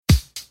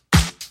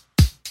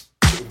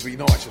would be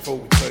nice if all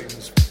the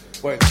teams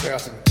went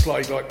out and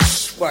played like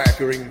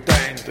swaggering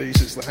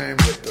dandies as the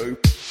Hamlet do.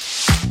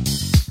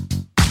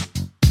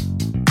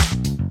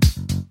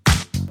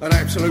 An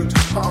absolute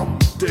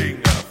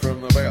humdinger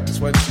from about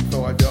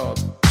 25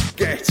 yards.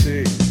 Get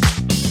in.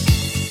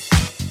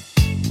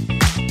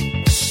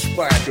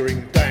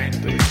 Swaggering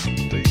dandies.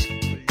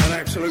 An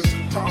absolute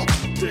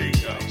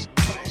humdinger.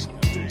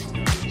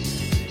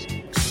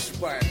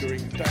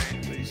 Swaggering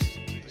dandies.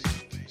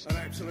 An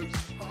absolute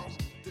humdinger.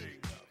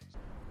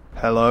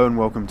 Hello and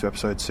welcome to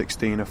episode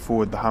 16 of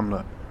Forward the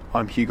Hamlet.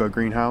 I'm Hugo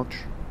Greenhalgh.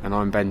 And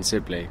I'm Ben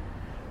Sibley.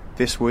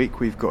 This week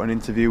we've got an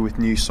interview with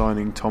new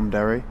signing Tom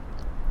Derry.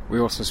 We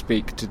also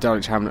speak to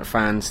Dulwich Hamlet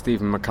fan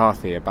Stephen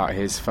McCarthy about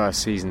his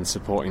first season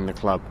supporting the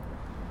club.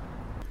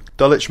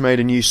 Dulwich made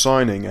a new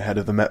signing ahead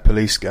of the Met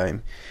Police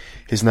game.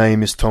 His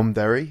name is Tom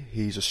Derry,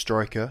 he's a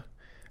striker,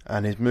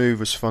 and his move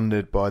was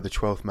funded by the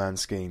 12th Man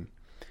scheme.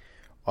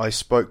 I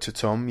spoke to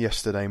Tom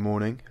yesterday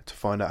morning to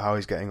find out how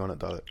he's getting on at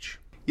Dulwich.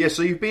 Yeah,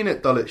 so you've been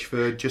at Dulwich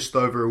for just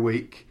over a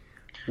week.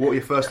 What were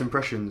your first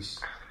impressions?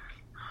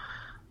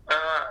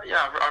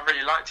 I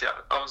really liked it.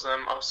 I was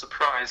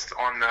surprised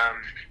on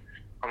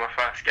my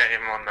first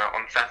game on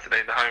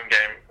Saturday, the home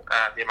game,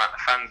 the amount of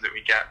fans that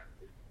we get,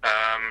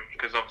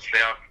 because obviously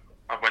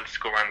I went to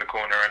school around the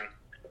corner and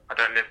I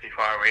don't live too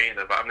far away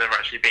either, but I've never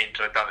actually been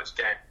to a Dulwich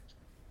game.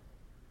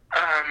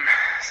 I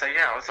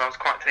was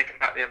quite taken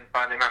back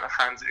by the amount of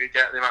fans that we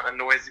get, the amount of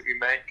noise that we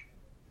make,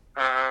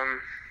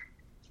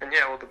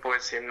 all the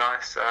boys seem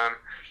nice.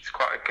 It's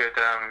quite a good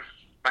a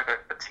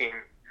team.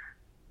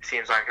 It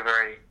seems like a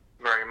very,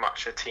 very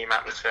much a team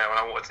atmosphere. When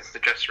I walked into the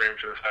dressing room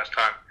for the first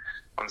time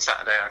on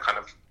Saturday, I kind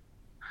of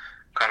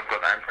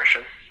got that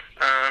impression.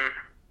 I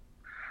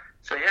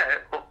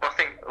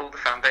think all the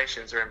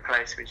foundations are in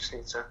place. We just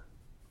need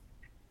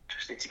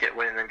to get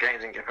winning them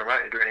games and get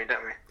promoted, really,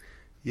 don't we?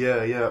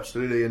 Yeah,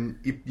 absolutely. And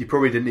you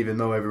probably didn't even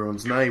know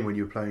everyone's name when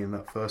you were playing in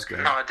that first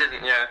game. No, I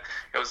didn't. Yeah,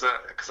 it was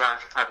because I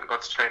hadn't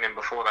got to training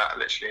before that.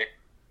 Literally,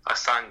 I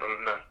signed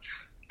on the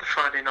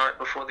Friday night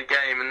before the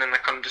game, and then I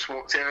kind of just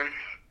walked in and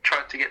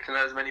tried to get to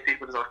know as many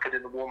people as I could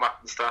in the warm up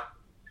and stuff.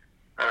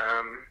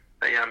 I'm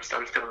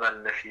still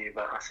learning a few,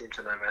 but I seem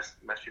to know most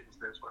people's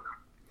names by now.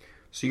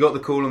 So you got the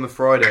call on the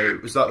Friday.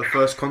 Was that the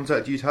first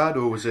contact you'd had,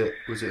 or was it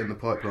in the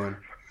pipeline?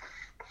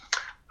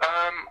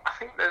 I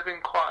think there's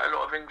been quite a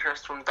lot of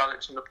interest from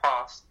Dulwich in the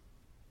past.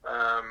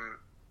 My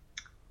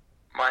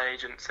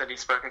agent said he's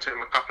spoken to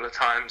him a couple of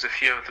times. A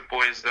few of the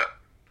boys that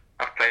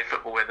I've played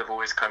football with have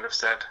always kind of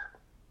spoken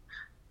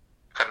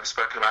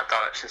about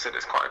Dulwich and said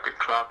it's quite a good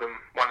club. And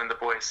one of the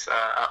boys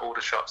at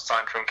Aldershot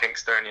signed from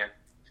Kingstonian.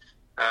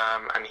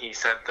 And he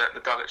said that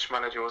the Dulwich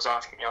manager was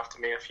asking after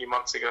me a few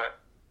months ago.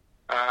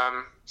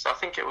 So I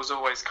think it was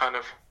always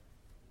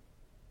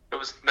there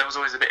was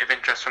always a bit of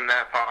interest from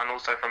their part and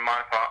also from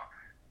my part.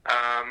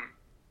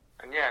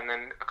 And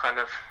then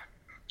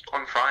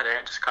on Friday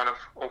it just kind of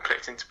all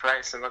clicked into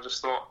place, and I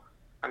just thought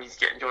I need to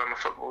get enjoying my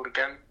football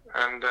again.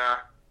 And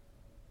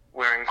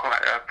we're in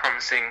quite a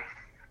promising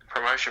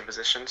promotion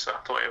position, so I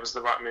thought it was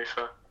the right move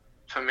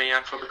for me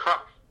and for the club.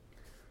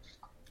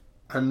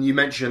 And you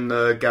mentioned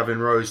Gavin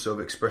Rose sort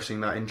of expressing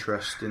that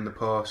interest in the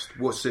past.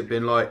 What's it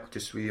been like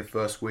just for your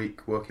first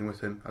week working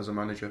with him as a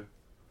manager?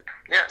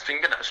 Yeah, it's been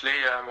good actually.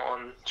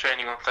 On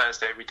training on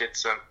Thursday, we did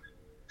some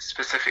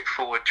specific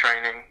forward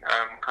training,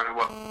 kind of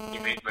what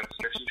new movements,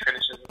 new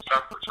finishes and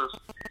stuff, which was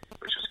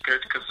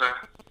good because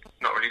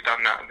not really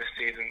done that this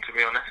season, to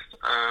be honest.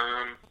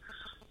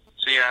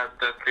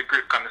 The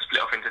group kind of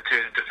split off into two.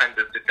 The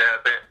defenders did their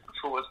bit, the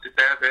forwards did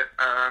their bit.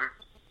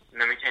 And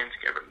then we came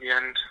together at the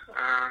end.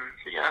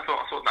 I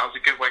thought that was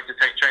a good way to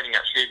take training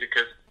actually,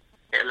 because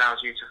it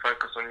allows you to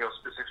focus on your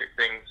specific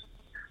things,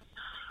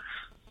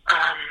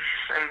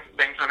 and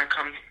then kind of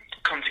come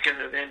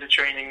together at the end of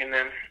training, and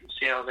then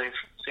see how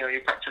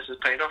your practice has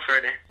paid off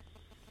really.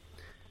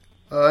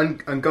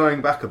 And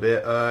going back a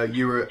bit,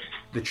 you were at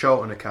the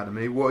Charlton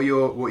Academy. What are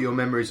your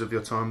memories of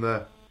your time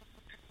there?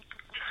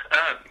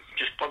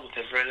 Just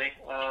positive really.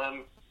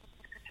 I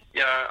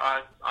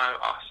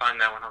signed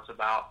there when I was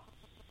about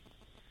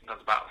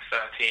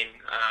 13,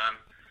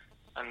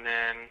 and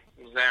then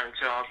was there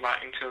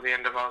until the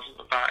end of I was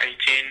about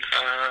 18.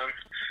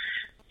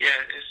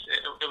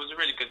 It was a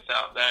really good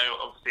setup there.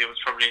 Obviously, it was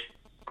probably,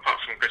 apart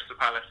from Crystal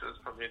Palace, it was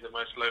probably the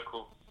most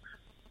local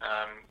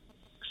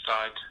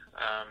side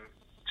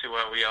to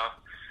where we are.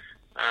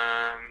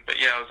 I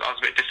was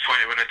a bit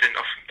disappointed when they didn't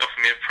offer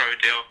me a pro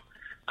deal,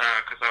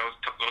 because I was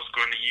top goal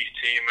scorer in the youth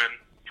team and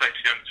played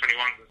for the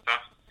under-21s and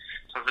stuff.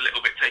 So I was a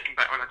little bit taken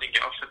back when I didn't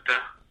get offered the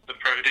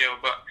pro deal,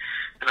 but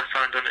then I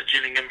signed on at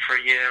Gillingham for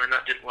a year and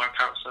that didn't work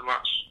out so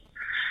much.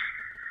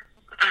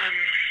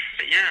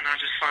 And I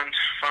just find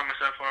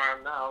myself where I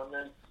am now, and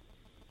then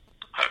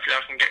hopefully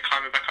I can get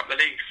climbing back up the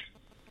leagues.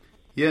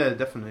 Yeah,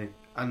 definitely.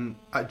 And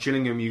at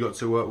Gillingham you got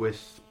to work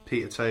with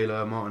Peter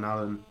Taylor, Martin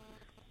Allen.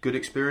 Good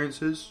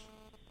experiences?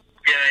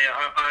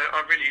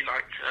 I really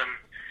liked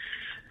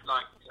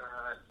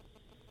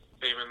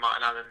being with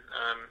Martin Allen.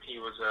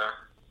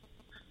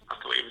 I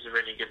thought he was a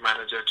really good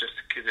manager, just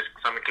because it's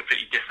something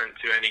completely different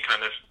to any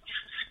kind of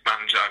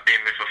manager I've been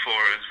with before.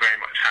 It was very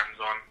much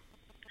hands-on.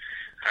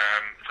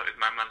 So his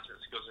man management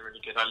skills are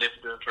really good. I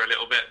lived with him for a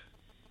little bit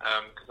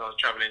because I was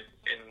travelling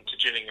into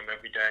Gillingham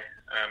every day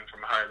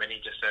from home, and he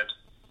just said,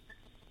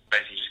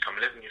 basically just come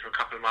live with me for a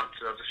couple of months.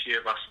 So there was a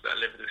few of us that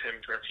lived with him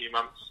for a few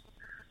months.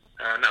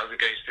 And that was a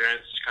good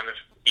experience, to kind of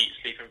eat,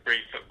 sleep and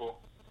breathe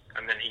football.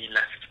 And then he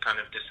left kind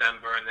of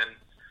December, and then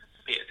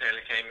Peter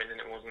Taylor came in,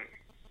 and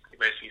he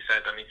basically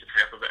said, I need to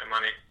free up a bit of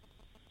money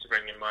to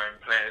bring in my own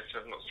players.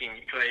 So I've not seen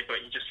you play, but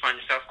you just find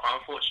yourself quite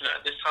unfortunate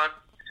at this time.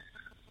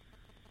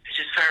 Which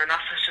is fair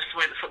enough, it's just the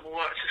way that football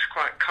works. It's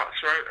quite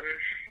cutthroat, and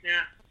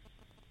yeah,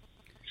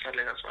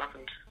 sadly that's what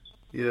happened.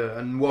 Yeah,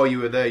 and while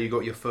you were there, you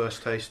got your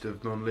first taste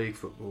of non-league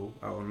football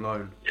out on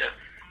loan. Yeah.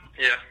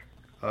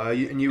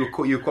 And you were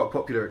quite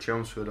popular at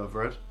Chelmsford, I've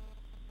read.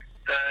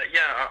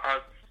 I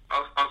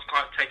was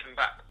quite taken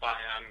back by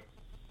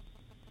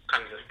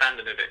kind of the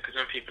standard of it, because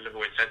when people have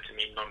always said to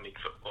me non-league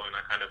football, and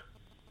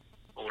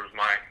all of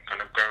my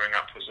kind of growing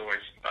up was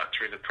always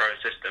through the pro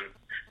system,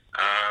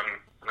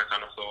 and I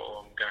kind of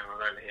thought, I'm going on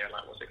loan here,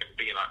 like what's it going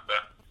to be like?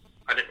 But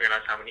I didn't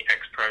realise how many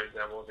ex-pros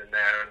there was in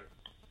there, and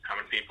how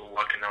many people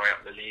working their way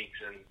up the leagues,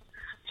 and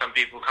some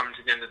people come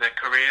to the end of their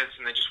careers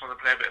and they just want to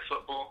play a bit of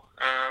football.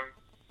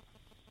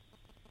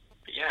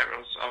 But yeah,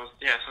 so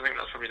I think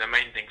that's probably the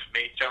main thing for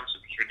me.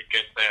 Chelmsford was really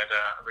good. They had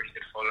a really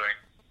good following.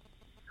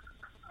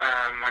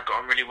 I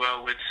got on really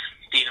well with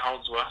Dean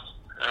Holdsworth,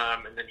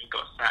 and then he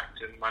got sacked,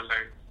 and my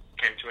loan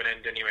came to an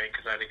end anyway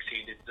because I'd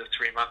exceeded the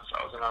 3 months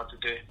I was allowed to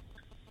do.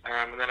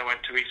 And then I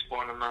went to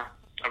Eastbourne, and I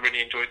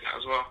really enjoyed that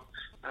as well.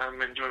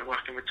 Enjoyed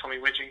working with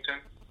Tommy Widgington.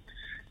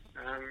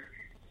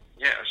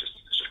 It was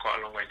just quite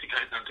a long way to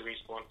go down to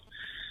Eastbourne.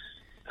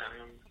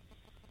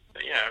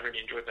 But yeah, I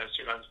really enjoyed those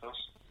 2 loan spells.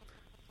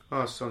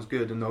 Oh, sounds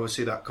good. And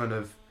obviously that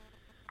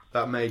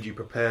made you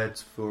prepared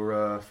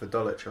for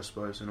Dulwich, I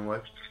suppose, in a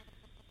way.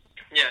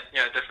 Yeah,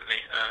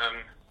 definitely.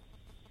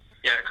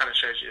 It kind of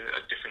shows you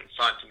a different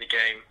side to the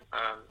game.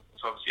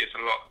 So obviously it's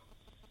a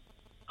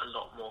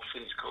lot more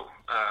physical,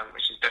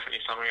 which is definitely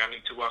something I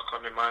need to work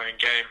on in my own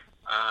game.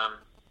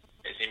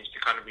 It seems to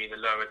kind of be the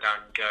lower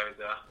down you go,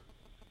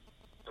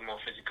 the more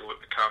physical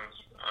it becomes.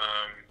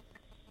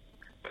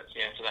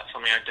 So that's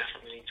something I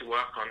definitely need to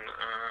work on,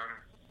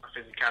 my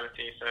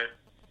physicality. So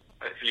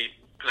hopefully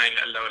playing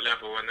at a lower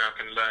level, and I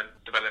can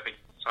develop a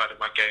side of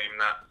my game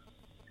that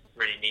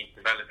really needs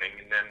developing,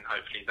 and then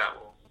hopefully that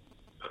will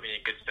put me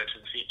in good stead for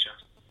the future.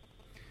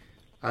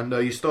 And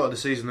you started the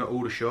season at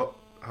Aldershot.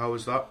 How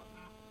was that?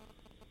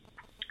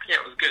 Yeah,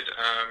 it was good.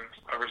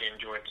 I really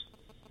enjoyed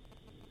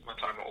my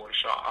time at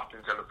Aldershot up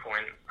until the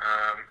point.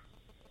 I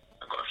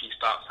got a few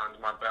starts under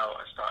my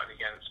belt. I started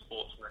against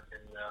Portsmouth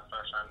in the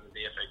first round of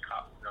the FA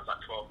Cup, and there was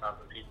like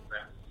 12,000 people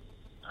there.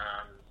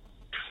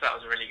 So that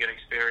was a really good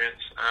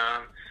experience.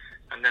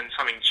 And then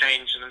something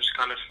changed, and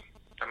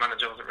the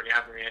manager wasn't really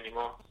having me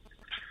anymore.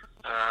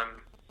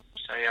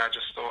 I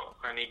just thought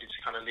I needed to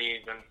kind of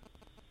leave and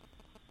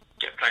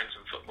get playing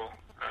some football.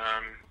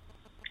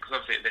 Because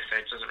obviously at this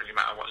age, it doesn't really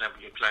matter what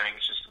level you're playing.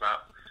 It's just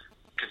about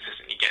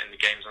consistently getting the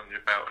games under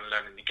your belt and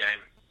learning the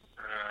game.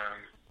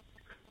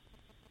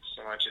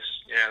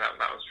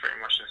 That was pretty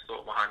much the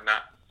thought behind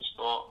that. Just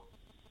thought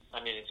I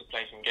needed to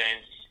play some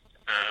games.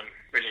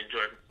 Really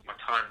enjoyed my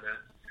time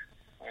there.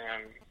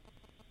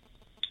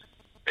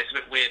 It's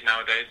a bit weird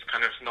nowadays,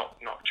 kind of not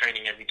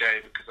training every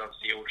day, because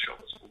obviously Aldershot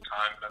was full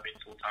time, but I've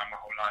been full time my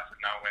whole life, and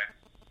now we're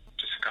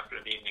just a couple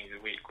of evenings a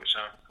week, which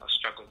I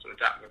struggle to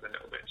adapt with a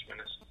little bit, to be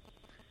honest.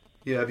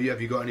 Yeah, have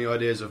you got any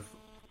ideas of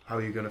how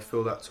you're going to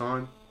fill that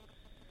time?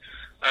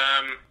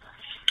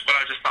 Well,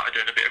 I just started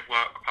doing a bit of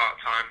work part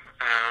time,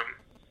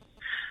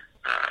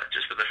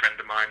 just with a friend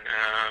of mine,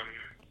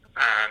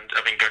 and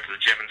I've been going to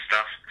the gym and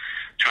stuff,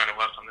 trying to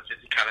work on the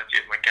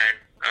physicality of my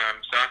game.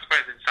 So I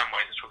suppose in some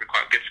ways it's probably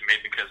quite good for me,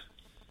 because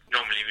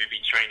normally we'd be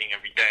training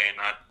every day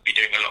and I'd be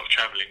doing a lot of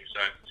travelling,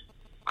 so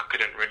I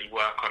couldn't really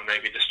work on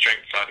maybe the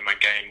strength side of my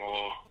game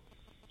or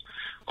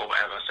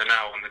whatever. So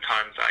now on the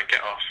times that I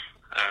get off,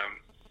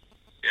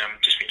 I'm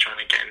just been trying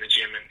to get in the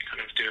gym and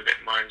kind of do a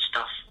bit of my own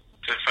stuff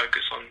to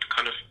focus on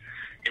kind of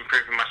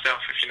improving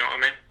myself, if you know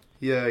what I mean.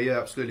 Yeah,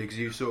 absolutely, because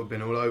you've sort of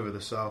been all over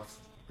the south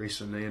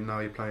recently, and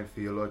now you're playing for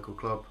your local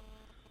club.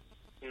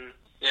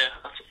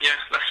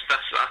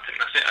 I think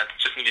that's it. I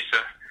just need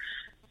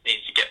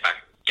to get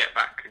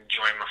back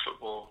enjoying my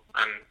football,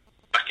 and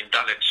back in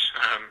Dulwich.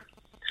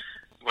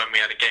 When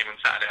we had a game on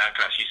Saturday, I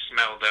could actually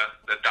smell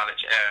the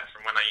Dulwich air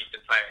from when I used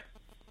to play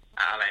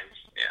at Allains.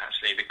 Yeah,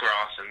 actually the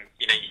grass, and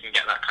you can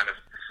get that kind of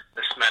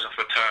the smell of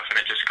the turf, and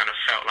it just kind of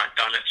felt like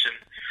Dulwich, and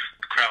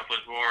the crowd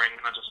was roaring,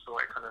 and I just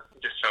thought it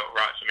just felt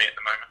right for me at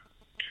the moment.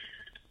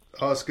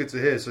 Oh, it's good to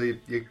hear. So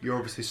you're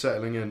obviously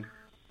settling in.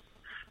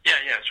 Yeah,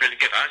 it's really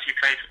good. I actually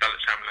played for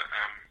Dulwich Hamlet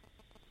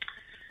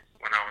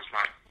when I was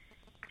like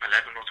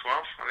 11 or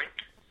 12, I think.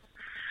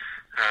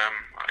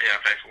 I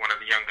played for one of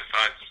the younger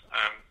sides.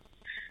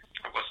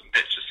 I've got some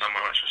pictures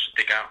somewhere which I should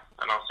dig out,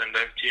 and I'll send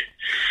over to you.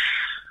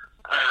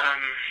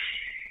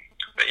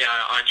 But yeah,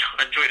 I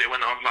enjoyed it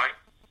when I was like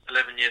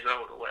 11 years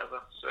old or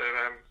whatever. So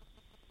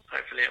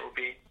hopefully it'll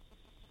be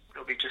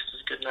just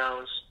as good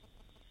now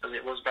as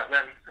it was back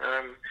then.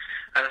 And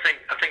I think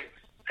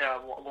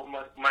what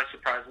most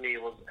surprised me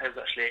was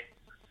actually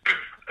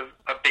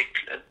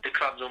the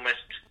club's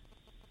almost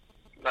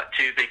like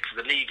too big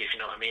for the league, if you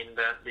know what I mean.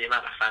 The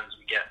amount of fans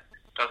we get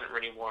doesn't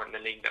really warrant the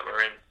league that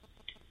we're in.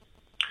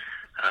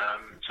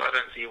 So I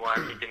don't see why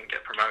we didn't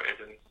get promoted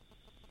and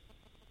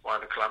why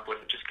the club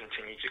wouldn't just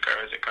continue to grow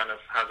as it kind of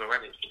has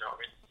already, if you know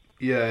what I mean.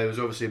 Yeah, it was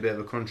obviously a bit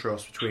of a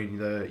contrast between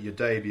your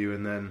debut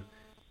and then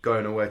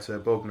going away to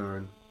Bognor.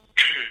 And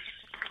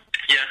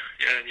yeah,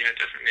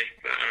 definitely.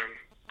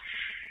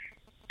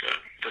 But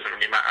it doesn't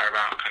really matter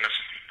about kind of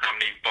how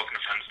many Bognor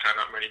fans turn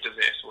up, really, does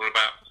it? It's all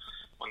about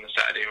on the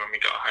Saturday when we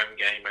got a home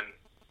game and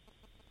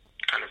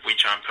kind of we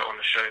try and put on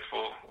a show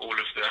for all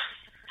of the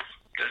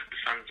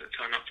fans that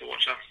turn up to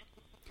watch us.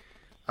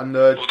 And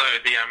although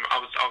I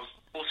was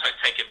also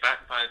taken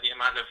back by the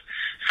amount of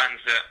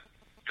fans that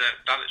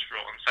Dulwich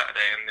brought on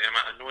Saturday and the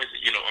amount of noise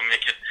that you lot were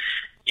making,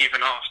 even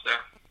after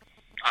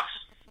us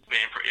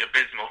being pretty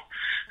abysmal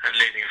and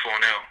losing 4-0.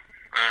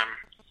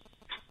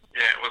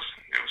 It was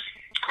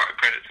quite a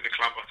credit to the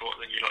club. I thought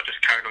that you lot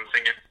just carried on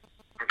singing,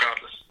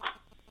 regardless.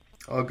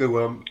 Oh, good.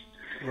 Well,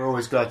 we're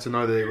always glad to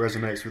know that it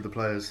resonates with the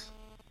players.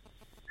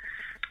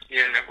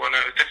 Yeah, well, no,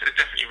 it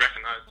definitely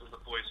recognised all the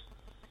boys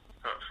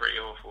felt pretty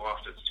awful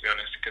afterwards, to be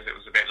honest, because it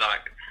was a bit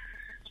like,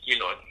 you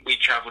lot, we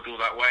travelled all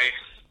that way,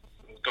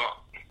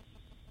 got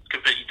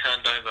completely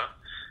turned over,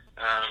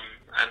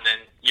 and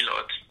then you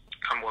lot had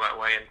come all that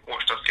way and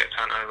watched us get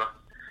turned over,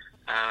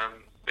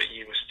 but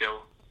you were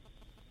still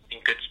in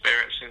good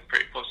spirits and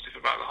pretty positive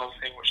about the whole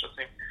thing, which I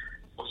think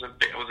was a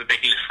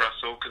big lift for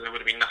us all, because there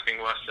would have been nothing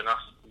worse than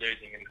us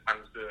losing and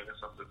fans booing us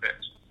off the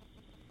pitch.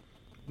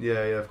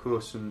 Yeah, of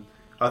course, and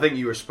I think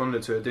you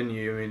responded to it, didn't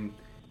you? I mean,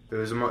 it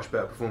was a much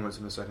better performance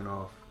in the second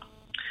half.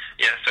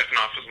 Yeah, second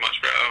half was much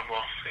better.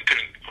 Well, it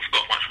couldn't have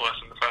got much worse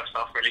than the first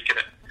half, really, could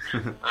it?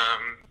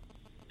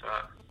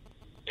 But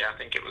yeah, I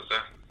think it was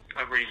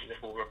a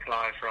reasonable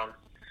reply from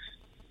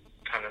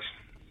kind of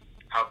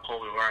how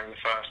poor we were in the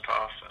first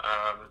half.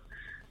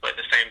 But at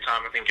the same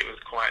time, I think it was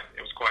quite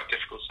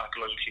difficult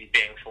psychologically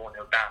being 4-0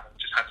 down and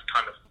just had to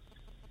kind of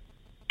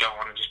go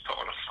on and just put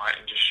on a fight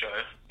and just show,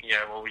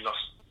 we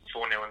lost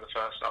 4-0 in the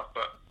first half,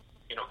 but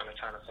you're not going to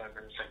turn us over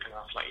in the second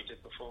half like you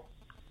did before.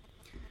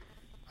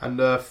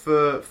 And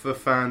for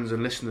fans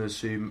and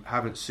listeners who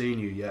haven't seen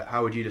you yet,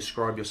 how would you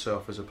describe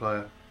yourself as a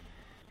player?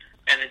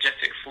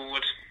 Energetic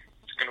forward,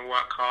 just going to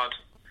work hard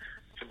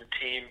for the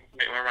team,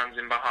 make my runs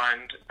in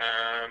behind,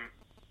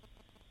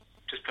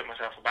 just put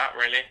myself about,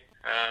 really.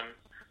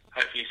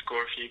 Hopefully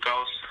score a few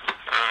goals.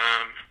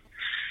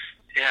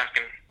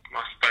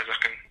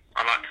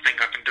 I like to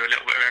think I can do a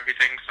little bit of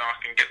everything, so I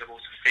can get the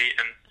ball to feet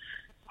and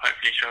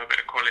hopefully show a bit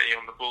of quality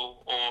on the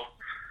ball, or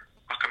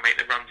I can make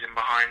the runs in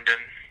behind,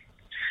 and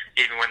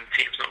even when the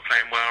team's not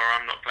playing well or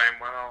I'm not playing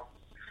well,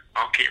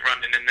 I'll keep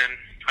running and then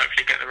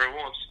hopefully get the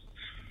rewards.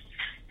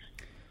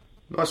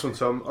 Nice one,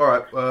 Tom.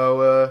 Alright,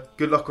 well,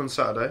 good luck on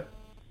Saturday.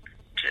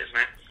 Cheers,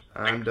 mate.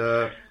 And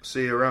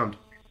see you around.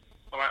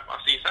 Alright, I'll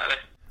see you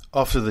Saturday.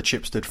 After the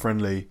Chipstead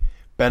friendly,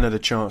 Ben had a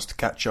chance to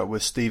catch up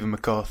with Stephen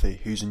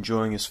McCarthy, who's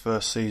enjoying his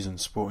first season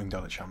supporting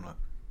Dulwich Hamlet.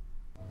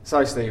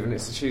 So Stephen,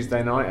 it's a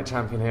Tuesday night at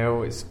Champion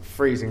Hill, it's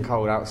freezing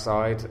cold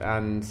outside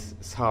and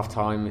it's half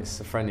time, it's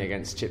a friendly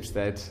against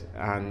Chipstead,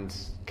 and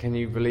can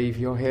you believe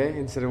you're here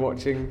instead of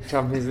watching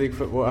Champions League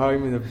football at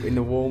home in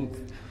the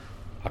warmth?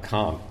 I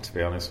can't, to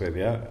be honest with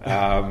you.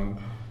 I'm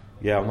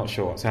not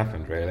sure what's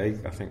happened really.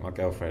 I think my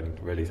girlfriend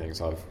really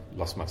thinks I've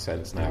lost my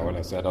sense now when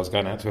I said I was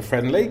going out to a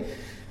friendly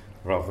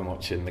rather than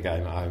watching the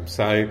game at home.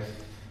 So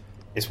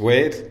it's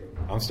weird.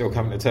 I'm still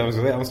coming to terms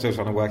with it. I'm still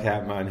trying to work it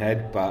out in my own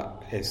head,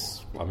 but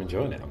I'm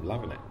enjoying it. I'm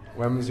loving it.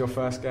 When was your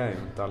first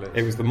game, Dulwich?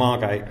 It was the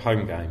Margate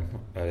home game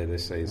earlier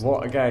this season.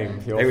 What a game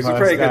for your It was first a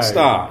pretty game. good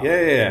start.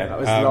 Yeah. That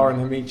was Lauren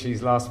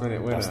Hamichi's last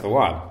minute winner. That's the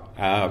one.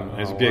 It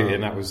was a beauty,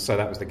 and that was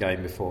the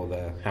game before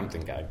the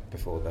Hampton game,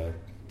 before the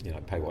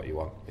pay what you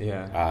want.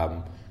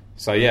 Yeah.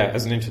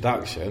 As an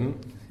introduction,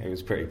 it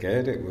was pretty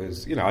good. It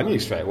was, I knew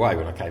straight away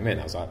when I came in.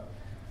 I was like,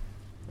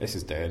 this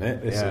is doing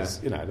it.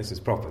 This is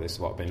proper. This is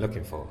what I've been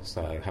looking for.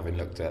 So having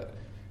looked at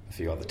a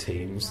few other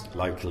teams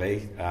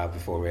locally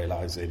before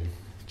realising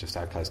just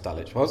how close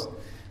Dulwich was,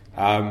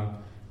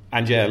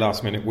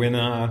 last minute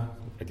winner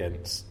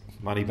against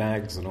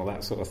Moneybags and all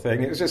that sort of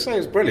thing. It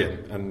was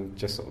brilliant, and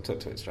just sort of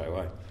took to it straight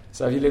away.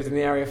 So have you lived in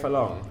the area for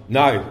long?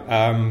 No,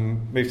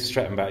 moved to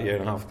Streatham about a year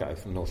and a half ago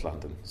from North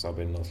London. So I've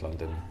been in North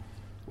London,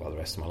 the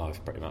rest of my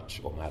life pretty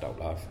much, or my adult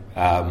life.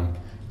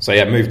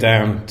 Moved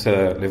down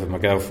to live with my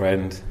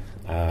girlfriend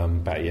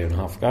about a year and a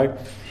half ago.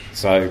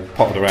 So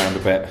potted around a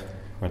bit,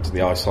 went to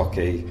the ice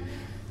hockey,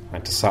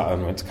 went to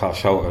Sutton, went to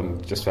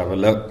Carshalton just to have a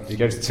look. Did you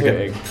go to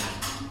Tooting?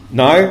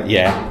 No,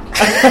 yeah.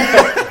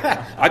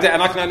 I did,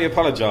 and I can only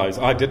apologise.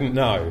 I didn't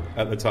know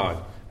at the time.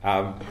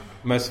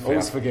 Mercifully,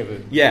 All's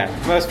forgiven. Yeah,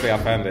 mercifully I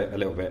found it a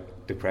little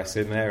bit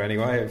depressing there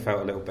anyway. It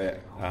felt a little bit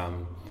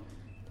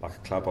like a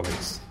club on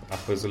its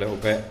uppers a little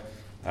bit.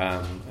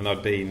 And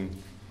I'd been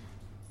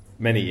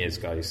many years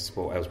ago I used to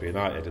support Aylesbury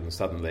United in the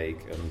Southern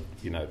League,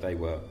 and they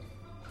were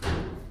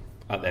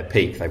at their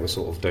peak. They were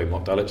sort of doing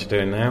what Dulwich are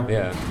doing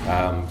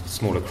now.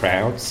 Smaller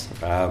crowds,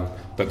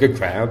 but good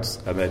crowds,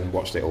 and then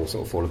watched it all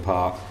sort of fall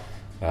apart.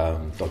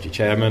 Dodgy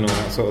chairman, all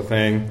that sort of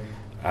thing,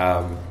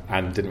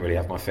 and didn't really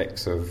have my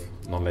fix of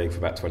non-league for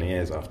about 20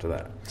 years after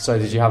that. So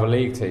did you have a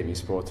league team you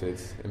supported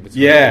in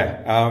between?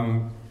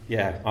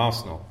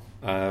 Arsenal.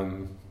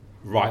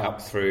 Right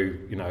up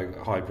through,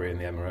 Highbury in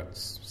the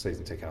Emirates,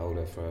 season ticket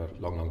holder for a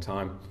long, long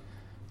time.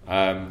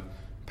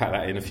 Packed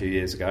that in a few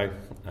years ago.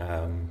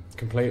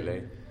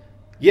 Completely?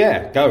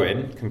 Yeah,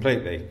 going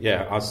completely.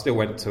 Yeah, I still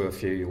went to a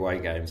few away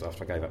games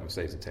after I gave up my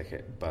season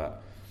ticket,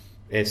 but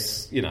I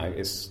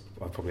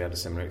probably had a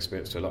similar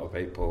experience to a lot of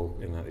people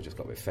in that they just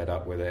got a bit fed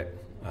up with it.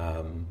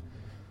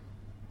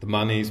 The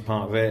money's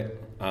part of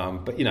it,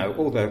 but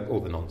all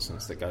the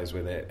nonsense that goes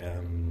with it,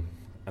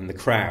 and the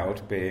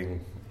crowd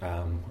being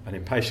an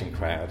impatient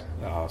crowd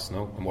at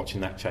Arsenal, and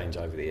watching that change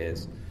over the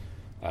years.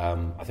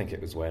 I think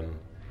it was when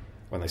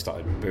they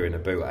started booing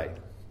Abue a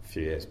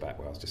few years back,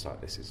 where I was just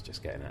like, this is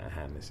just getting out of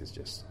hand. This is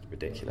just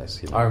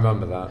ridiculous. I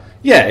remember that.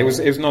 Yeah, it was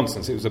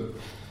nonsense. It was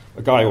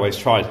a guy who always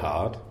tried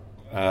hard.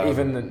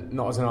 Even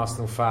not as an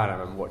Arsenal fan, I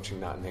remember watching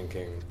that and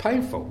thinking,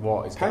 painful.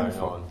 What is going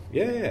on?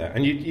 Yeah,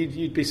 and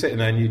you'd be sitting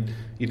there and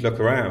you'd look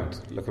around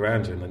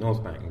you in the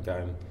North Bank and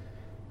going,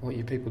 what are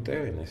you people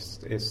doing?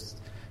 It's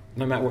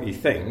no matter what you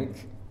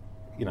think,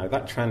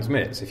 that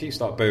transmits. If you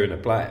start booing a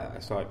player,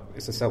 it's like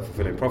it's a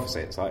self-fulfilling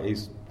prophecy. It's like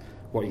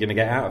what are you going to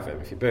get out of him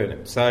if you're booing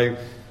him? So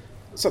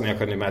something I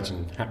couldn't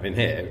imagine happening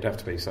here. It would have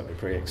to be something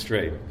pretty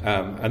extreme,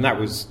 and that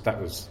was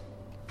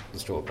the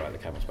straw that broke the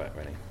camel's back,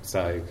 really.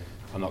 So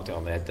I knocked it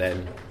on the head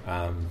then,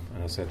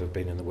 and I said I've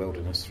been in the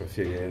wilderness for a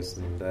few years,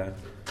 and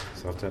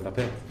so I've turned up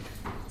here.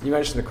 You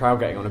mentioned the crowd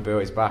getting on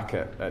Abue's back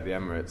at the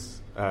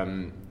Emirates.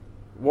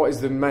 What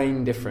is the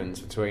main difference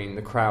between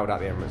the crowd at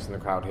the Emirates and the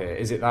crowd here?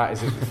 Is it that?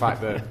 Is it the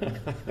fact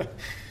that...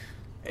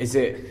 Is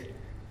it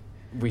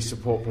we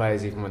support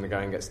players even when the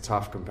going gets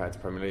tough compared to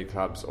Premier League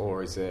clubs,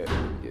 or is it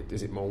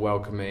more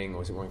welcoming,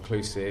 or is it more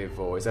inclusive,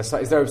 or is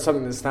there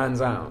something that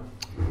stands out?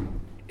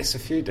 It's a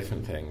few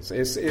different things.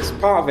 It's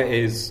part of it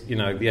is, the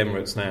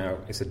Emirates now,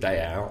 it's a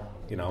day out.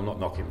 I'm not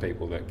knocking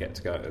people that get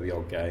to go to the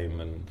odd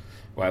game and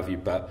what have you,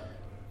 but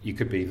you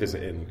could be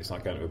visiting, it's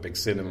like going to a big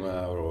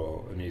cinema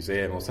or a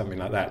museum or something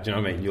like that. Do you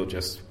know what I mean? You're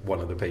just one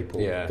of the people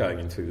going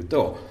in through the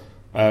door.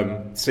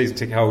 Season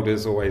ticket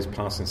holders always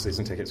passing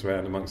season tickets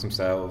around amongst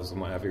themselves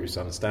and what have you, which is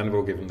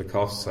understandable given the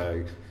cost. So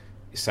you're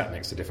sat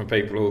next to different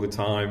people all the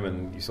time,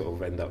 and you sort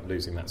of end up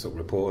losing that sort of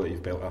rapport that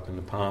you've built up in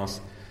the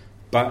past.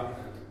 But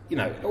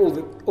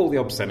all the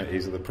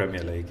obscenities of the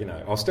Premier League. I'm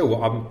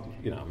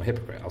a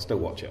hypocrite. I'll still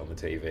watch it on the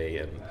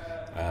TV,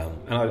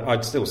 and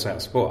I'd still say I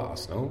support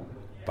Arsenal,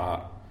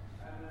 but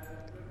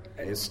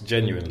it's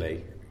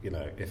genuinely,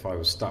 if I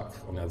was stuck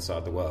on the other side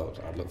of the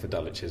world, I'd look for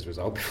Dulwich's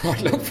result before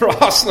I'd look for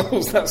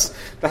Arsenal's.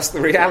 That's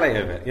the reality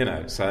of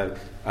it, So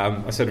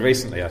I said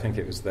recently, I think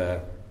it was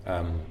the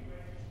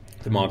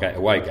Margate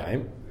away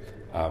game,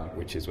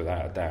 which is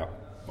without a doubt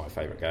my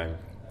favourite game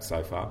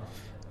so far.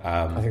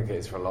 I think it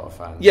is for a lot of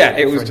fans. Yeah,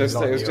 it was just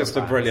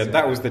a brilliant.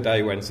 Yeah. That was the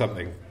day when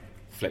something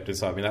flipped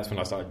inside me. That's when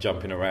I started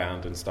jumping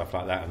around and stuff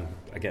like that, and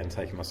again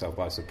taking myself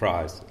by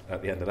surprise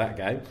at the end of that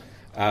game.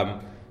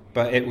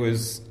 But it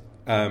was.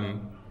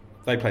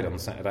 They played on the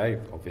Saturday,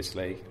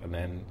 obviously, and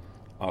then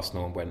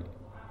Arsenal went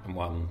and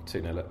won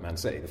 2-0 at Man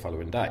City the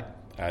following day,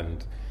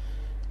 and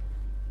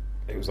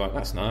it was like,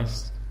 that's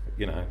nice,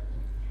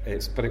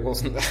 but it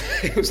wasn't.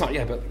 It was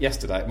like, but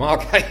yesterday at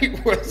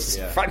Margate was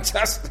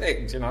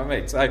fantastic. Do you know what I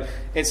mean? So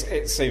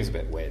it seems a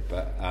bit weird,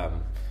 but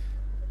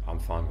I'm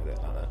fine with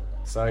it like that.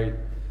 So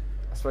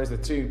I suppose the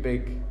two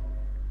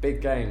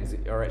big games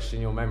that are etched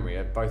in your memory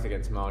are both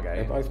against Margate.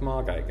 They're both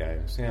Margate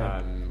games,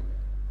 yeah.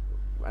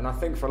 And I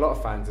think for a lot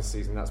of fans this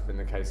season that's been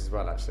the case as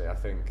well, actually. I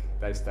think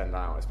they stand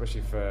out,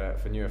 especially for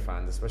newer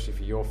fans, especially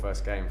for your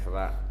first game, for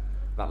that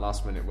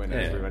last minute win,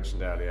 as we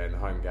mentioned earlier, in the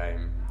home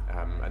game.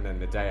 And then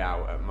the day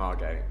out at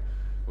Margate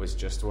was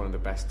just one of the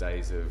best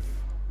days of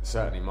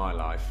certainly my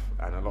life,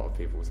 and a lot of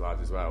people's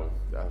lives as well,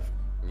 that I've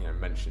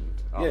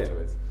mentioned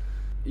afterwards.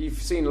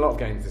 You've seen a lot of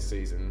games this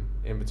season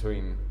in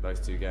between those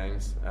two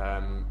games.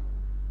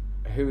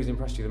 Who has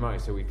impressed you the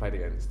most, who we played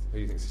against? Who do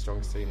you think is the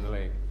strongest team in the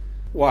league?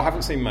 Well, I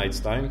haven't seen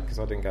Maidstone because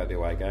I didn't go to the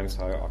away game,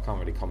 so I can't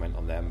really comment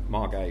on them.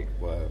 Margate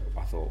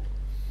I thought,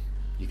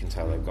 you can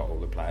tell they've got all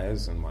the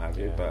players and what have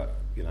you, but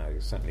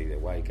certainly the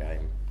away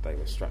game, they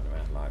were strutting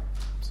around like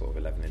sort of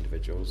 11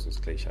 individuals, as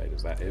cliched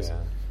as that is.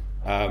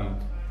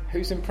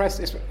 Who's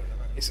impressed?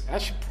 It's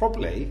actually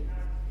probably,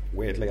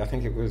 weirdly, I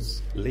think it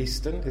was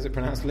Leiston. Is it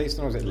pronounced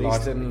Leiston, or is it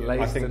Leiston?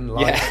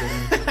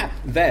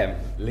 Them.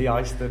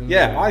 Leiston.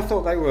 Yeah, I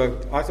thought they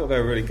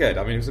were really good.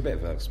 I mean, it was a bit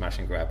of a smash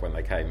and grab when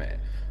they came here,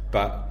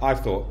 but I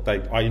thought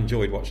I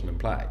enjoyed watching them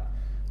play.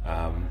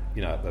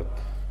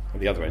 At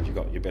the other end, you've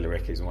got your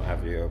Billericay's and what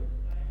have you,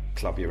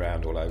 club you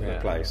around all over the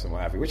place and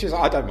what have you, which is,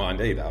 I don't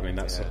mind either. I mean,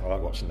 I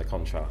like watching the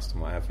contrast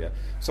and what have you.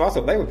 So I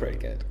thought they were pretty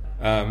good.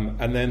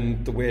 And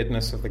then the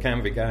weirdness of the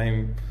Canvey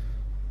game,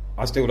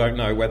 I still don't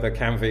know whether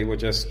Canvey were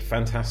just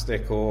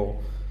fantastic or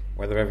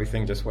whether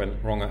everything just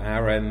went wrong at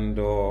our end,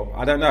 or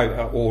I don't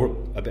know, or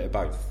a bit of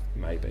both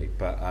maybe.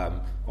 But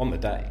on the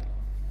day,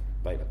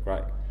 they look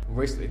great.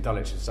 Recently,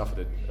 Dulwich has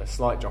suffered a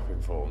slight drop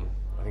in form.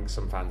 I think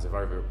some fans have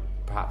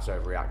perhaps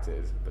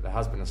overreacted, but there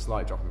has been a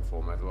slight drop in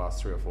form over the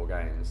last 3 or 4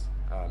 games.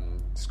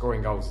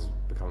 Scoring goals has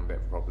become a bit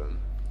of a problem.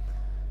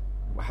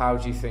 How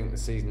do you think the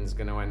season's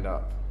going to end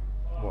up?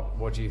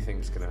 What do you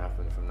think is going to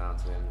happen from now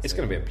to the end of the It's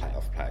season? going to be a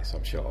playoff place,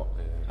 I'm sure.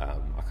 Yeah.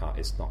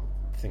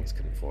 Things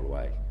couldn't fall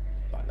away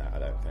like that, I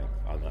don't think.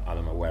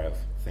 I'm aware of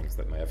things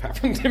that may have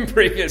happened in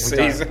previous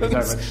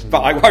seasons, but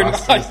I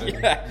won't.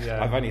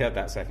 I've only heard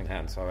that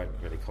secondhand, so I won't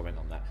really comment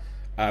on that.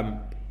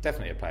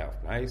 Definitely a playoff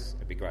place.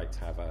 It'd be great to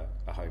have a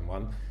home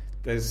one.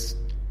 There's,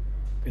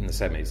 in the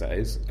semis, that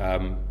is.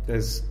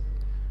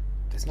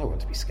 There's no one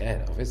to be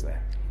scared of, is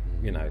there?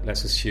 You know,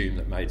 let's assume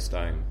that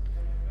Maidstone,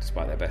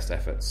 despite their best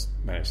efforts,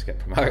 managed to get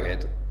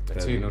promoted. They're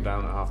 2-0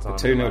 down at half time.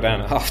 2-0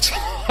 down at half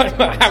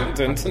time at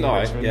Hampton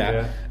tonight.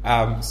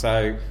 Richmond,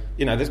 So,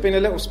 you know, there's been a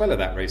little spell of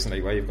that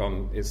recently where you've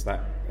gone, it's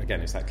that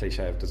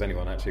cliche of does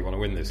anyone actually want to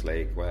win this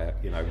league, where,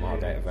 you know,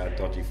 Margate have had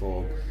dodgy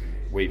form,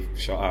 we've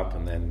shot up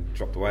and then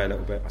dropped away a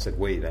little bit. I said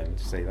we then,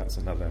 see, that's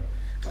another...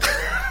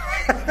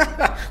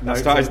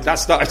 that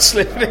started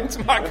slipping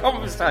into my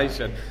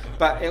conversation.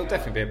 But it'll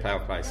definitely be a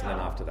playoff place, and then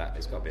after that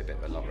it's got to be a bit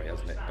of a lottery,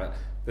 hasn't it? But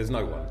there's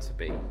no one to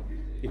be,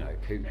 you know,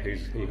 who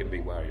you're going to be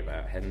worried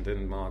about.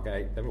 Hendon,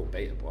 Margate, they're all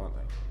beatable, aren't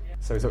they?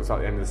 So we talked about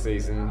the end of the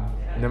season.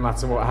 No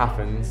matter what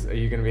happens, are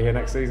you going to be here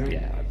next season?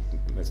 Yeah,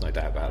 there's no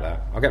doubt about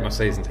that. I'll get my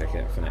season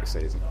ticket for next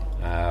season.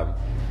 At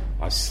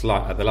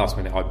the last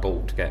minute I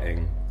balked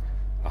getting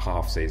a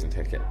half season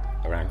ticket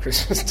around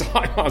Christmas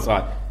time. I was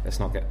like, let's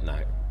not get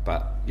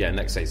but yeah,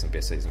 next season will be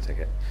a season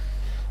ticket,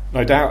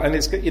 no doubt. And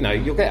it's good, you know,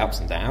 you'll get ups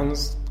and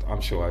downs,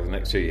 I'm sure, over the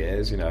next 2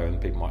 years, you know,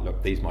 and people might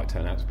look, these might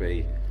turn out to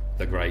be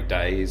the great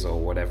days or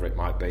whatever it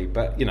might be.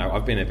 But, you know,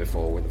 I've been here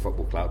before with a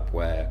football club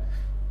where,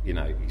 you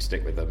know, you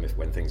stick with them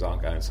when things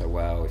aren't going so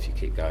well. If you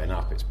keep going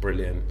up, it's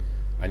brilliant,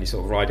 and you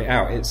sort of ride it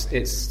out.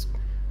 It's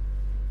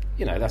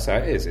you know, that's how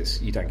it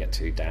is. You don't get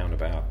too down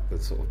about the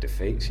sort of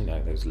defeats. You know,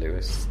 there was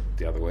Lewis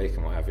the other week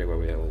and what have you, where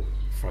we all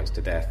froze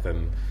to death,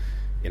 and,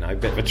 you know, a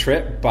bit of a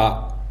trip.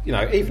 But, you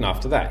know, even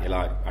after that, you're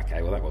like,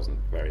 okay, well, that wasn't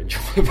very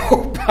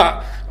enjoyable,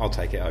 but I'll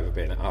take it over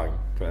being at home,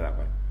 put it that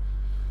way.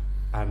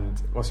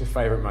 And what's your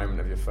favourite moment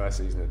of your first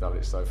season at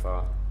Dulwich so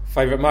far?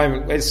 Favourite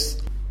moment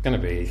is going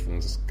to be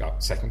Ethan's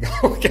second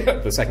goal.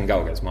 The second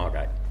goal against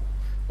Margate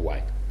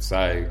away.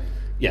 So,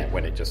 yeah,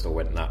 when it just all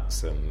went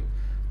nuts and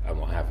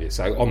what have you.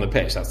 So on the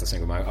pitch, that's the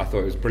single moment. I thought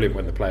it was brilliant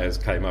when the players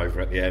came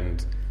over at the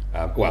end,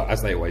 well,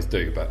 as they always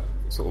do, but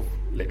sort of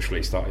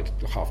literally started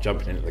half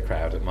jumping into the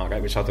crowd at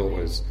Margate, which I thought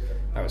was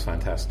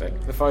fantastic.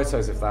 The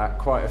photos of that,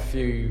 quite a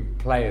few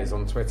players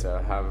on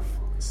Twitter have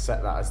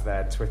set that as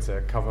their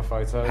Twitter cover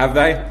photo. Have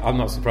they? I'm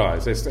not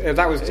surprised. It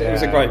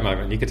was a great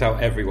moment. You could tell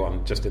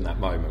everyone just in that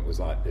moment was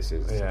like, this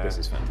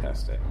is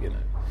fantastic, you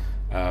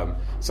know.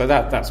 So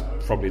that's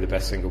probably the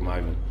best single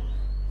moment.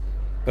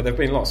 But there've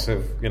been lots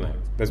of, you know,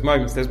 there's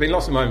been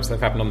lots of moments that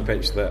have happened on the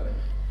pitch that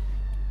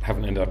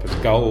haven't ended up as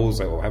goals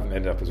or haven't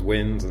ended up as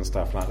wins and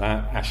stuff like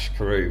that. Ash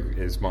Carew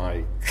is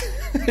my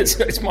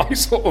it's my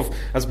sort of,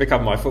 has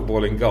become my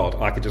footballing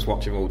god. I could just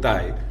watch him all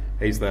day.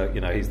 He's the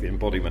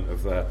embodiment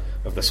of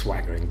the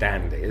swaggering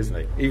dandy, isn't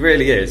he? He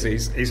really is.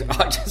 He's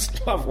I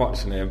just love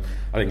watching him.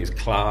 I think his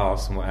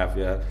class and what have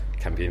you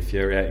can be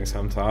infuriating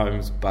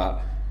sometimes,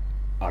 but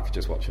I could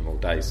just watch him all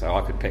day. So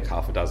I could pick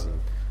half a dozen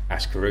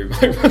Ash Carew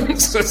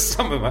moments as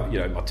some of my, you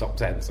know, my top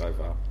 10 so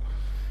far.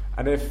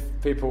 And if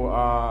people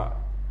are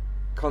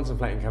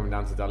contemplating coming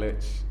down to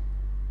Dulwich,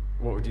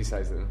 what would you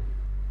say to them?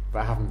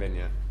 But haven't been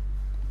yet.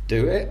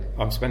 Do it.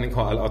 I'm spending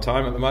quite a lot of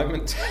time at the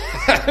moment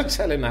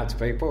telling that to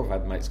people. I've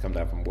had mates come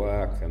down from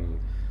work and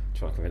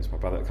try to convince my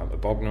brother to come to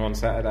Bognor on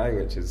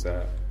Saturday, which is,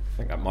 I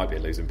think that might be a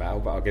losing battle,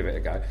 but I'll give it a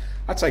go.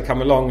 I'd say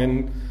come along,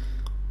 and,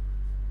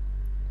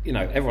 you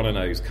know, everyone I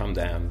know who's come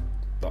down,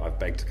 that I've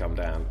begged to come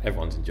down,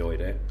 everyone's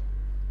enjoyed it.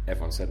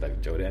 Everyone said they've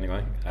enjoyed it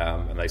anyway,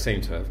 and they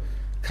seem to have.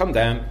 Come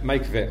down,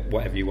 make of it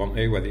whatever you want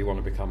to, whether you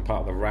want to become part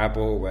of the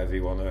rabble, whether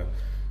you want to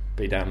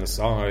be down the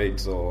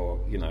sides, or,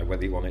 you know,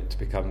 whether you want it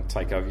to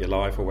take over your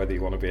life, or whether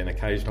you want to be an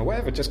occasional,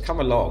 whatever. Just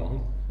come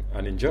along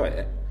and enjoy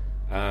it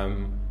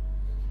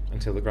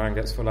until the ground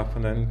gets full up,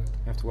 and then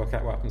you have to work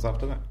out what happens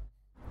after that.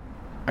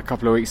 A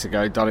couple of weeks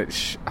ago,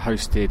 Dulwich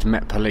hosted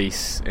Met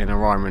Police in a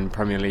Ryman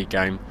Premier League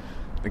game.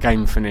 The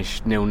game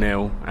finished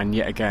 0-0, and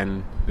yet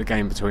again the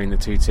game between the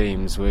two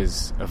teams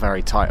was a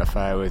very tight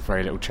affair with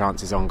very little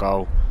chances on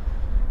goal.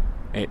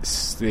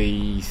 It's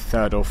the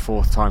third or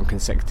fourth time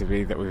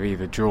consecutively that we've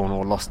either drawn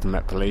or lost to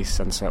Met Police,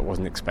 and so it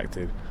wasn't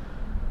expected.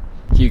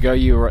 Hugo,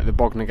 you were at the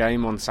Bognor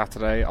game on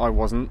Saturday. I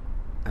wasn't.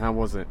 How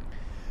was it?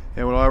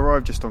 Yeah, well, I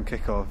arrived just on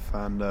kick-off,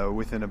 and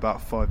within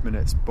about 5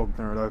 minutes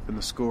Bognor had opened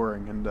the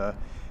scoring, and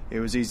it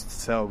was easy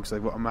to tell because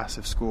they've got a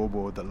massive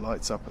scoreboard that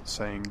lights up at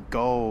saying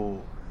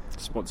goal.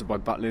 Sponsored by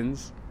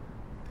Butlins.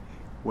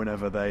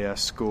 Whenever they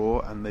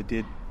score, and they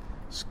did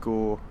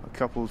score a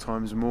couple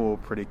times more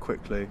pretty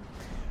quickly.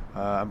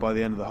 And by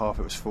the end of the half,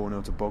 it was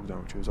 4-0 to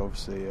Bogdan, which was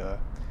obviously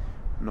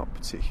not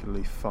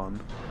particularly fun.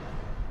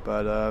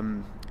 But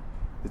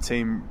the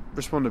team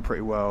responded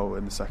pretty well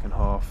in the second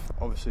half.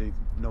 Obviously,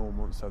 no one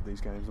wants to have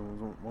these games, no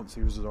one wants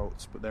these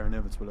results, but they're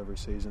inevitable every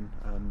season.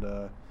 And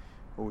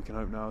all we can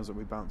hope now is that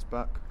we bounce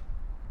back.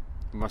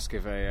 I must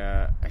give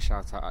a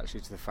shout out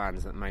actually to the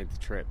fans that made the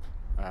trip.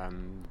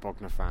 The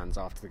Bognor fans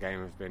after the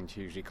game have been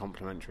hugely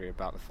complimentary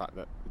about the fact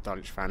that the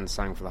Dulwich fans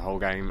sang for the whole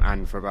game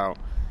and for about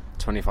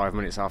 25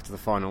 minutes after the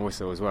final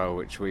whistle as well,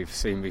 which we've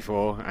seen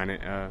before,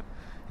 and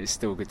it's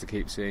still good to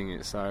keep seeing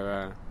it.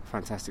 So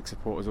fantastic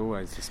support as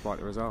always, despite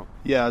the result.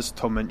 Yeah, as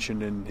Tom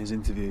mentioned in his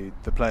interview,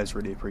 the players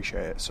really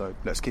appreciate it, so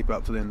let's keep it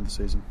up to the end of the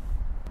season.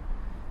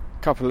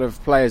 A couple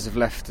of players have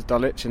left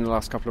Dulwich in the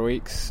last couple of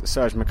weeks.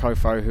 Serge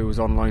Makofo, who was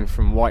on loan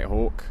from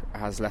Whitehawk,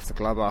 has left the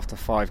club after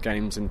 5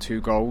 games and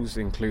 2 goals,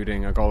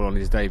 including a goal on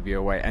his debut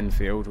away at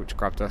Enfield, which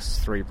grabbed us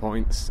 3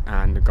 points,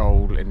 and a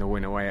goal in the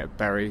win away at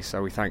Bury,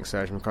 so we thank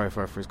Serge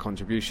Makofo for his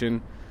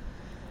contribution.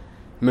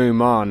 Moo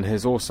Mann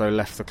has also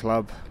left the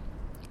club.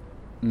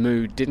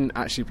 Moo didn't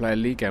actually play a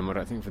league game, I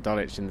don't think, for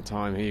Dulwich in the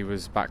time he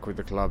was back with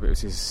the club. It was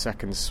his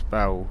second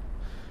spell,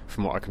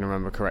 from what I can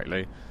remember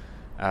correctly.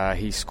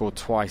 He scored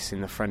twice in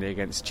the friendly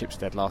against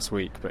Chipstead last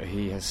week, but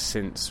he has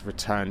since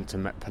returned to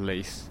Met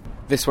Police.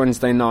 This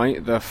Wednesday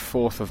night, the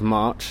 4th of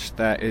March,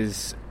 there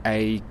is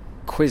a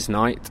quiz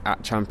night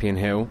at Champion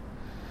Hill.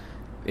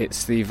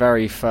 It's the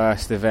very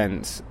first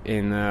event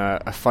in a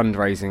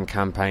fundraising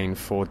campaign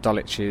for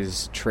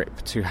Dulwich's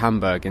trip to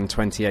Hamburg in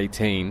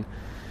 2018.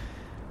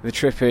 The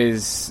trip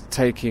is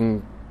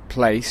taking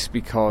place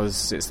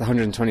because it's the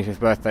 125th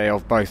birthday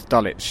of both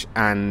Dulwich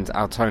and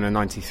Altona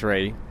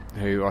 93,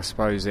 who I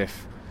suppose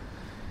if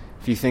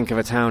you think of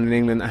a town in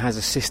England that has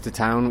a sister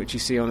town, which you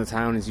see on the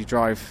town as you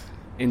drive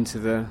into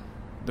the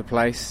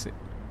place,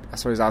 I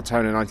suppose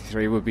Altona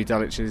 93 would be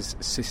Dulwich's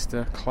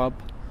sister club,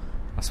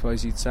 I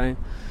suppose you'd say.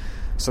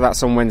 So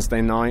that's on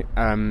Wednesday night.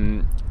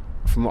 From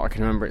what I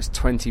can remember, it's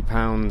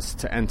 £20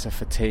 to enter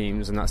for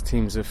teams, and that's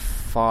teams of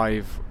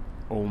 5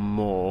 or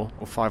more,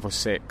 or 5 or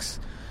 6.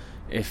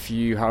 If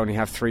you only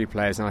have 3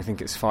 players, then I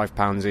think it's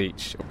 £5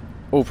 each.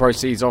 All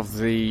proceeds of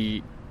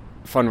the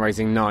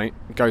fundraising night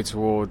go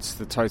towards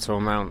the total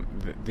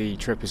amount that the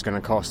trip is going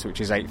to cost, which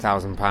is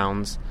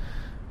 £8,000.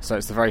 So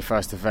it's the very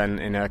first event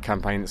in a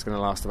campaign that's going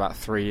to last about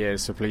 3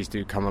 years, so please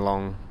do come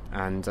along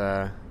and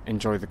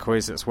enjoy the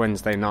quiz. It's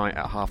Wednesday night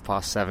at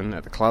 7:30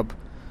 at the club.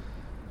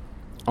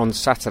 On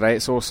Saturday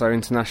it's also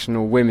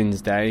International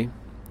Women's Day,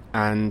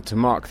 and to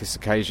mark this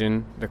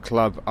occasion the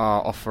club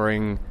are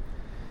offering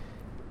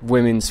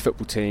women's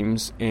football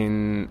teams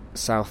in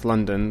South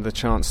London the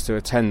chance to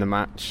attend the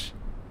match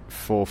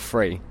for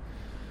free.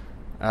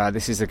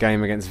 This is a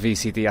game against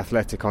VCD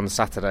Athletic on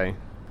Saturday.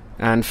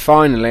 And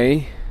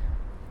finally,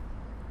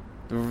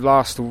 the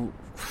last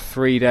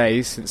 3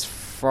 days since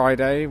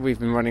Friday, we've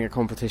been running a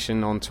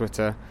competition on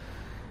Twitter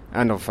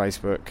and on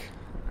Facebook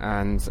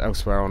and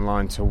elsewhere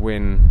online to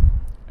win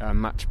a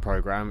match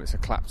programme. It's a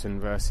Clapton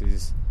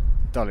versus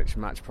Dulwich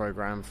match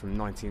programme from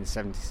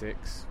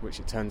 1976, which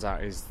it turns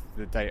out is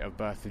the date of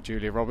birth of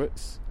Julia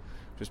Roberts,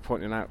 which was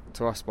pointed out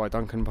to us by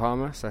Duncan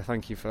Palmer, so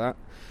thank you for that.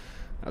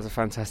 That was a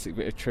fantastic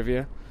bit of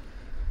trivia.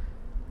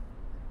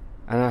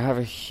 And I have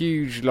a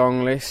huge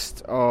long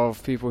list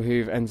of people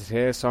who've entered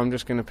here, so I'm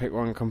just going to pick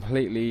one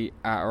completely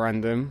at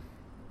random.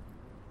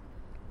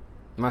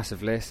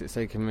 Massive list, it's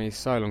taken me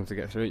so long to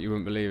get through it, you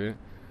wouldn't believe it.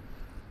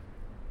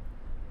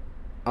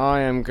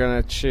 I am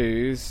going to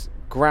choose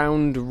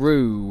Ground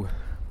Roo.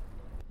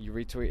 You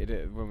retweeted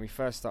it when we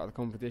first started the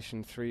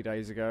competition 3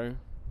 days ago.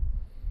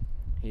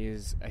 He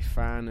is a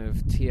fan of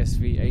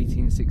TSV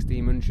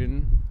 1860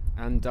 München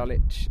and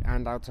Dulwich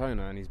and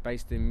Altona, and he's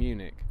based in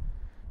Munich.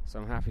 So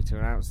I'm happy to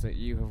announce that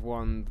you have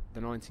won the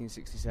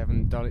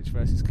 1967 Dulwich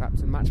vs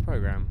Clapton match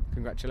programme.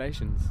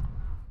 Congratulations.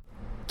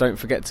 Don't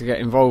forget to get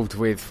involved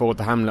with Forward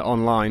the Hamlet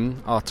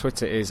online. Our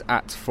Twitter is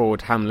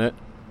 @ForwardHamlet.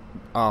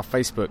 Our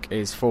Facebook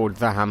is Forward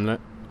the Hamlet.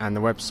 And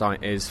the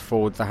website is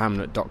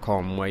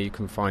forwardthehamlet.com, where you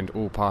can find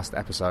all past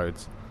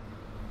episodes.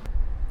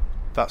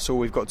 That's all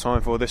we've got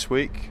time for this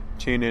week.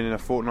 Tune in a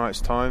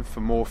fortnight's time for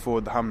more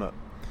Forward the Hamlet.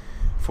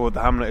 Forward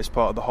the Hamlet is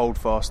part of the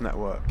Holdfast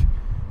Network.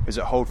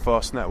 Visit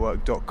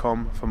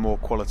holdfastnetwork.com for more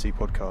quality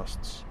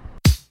podcasts.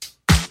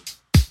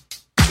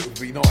 It would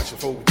be nice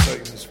if all the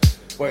teams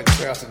went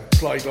out and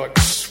played like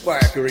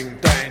swaggering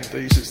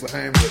dandies as the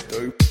Hamlet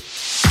do.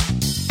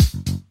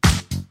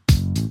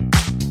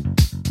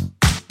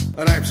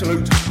 An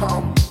absolute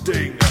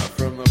humdinger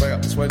from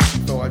about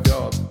 25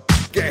 yards.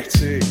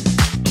 Get in.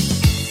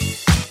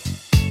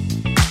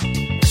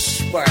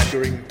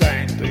 Swaggering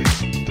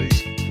dandies.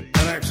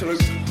 An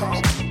absolute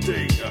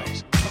humdinger.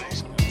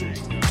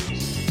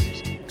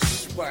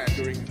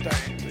 Swaggering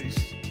dandies.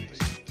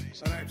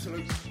 An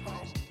absolute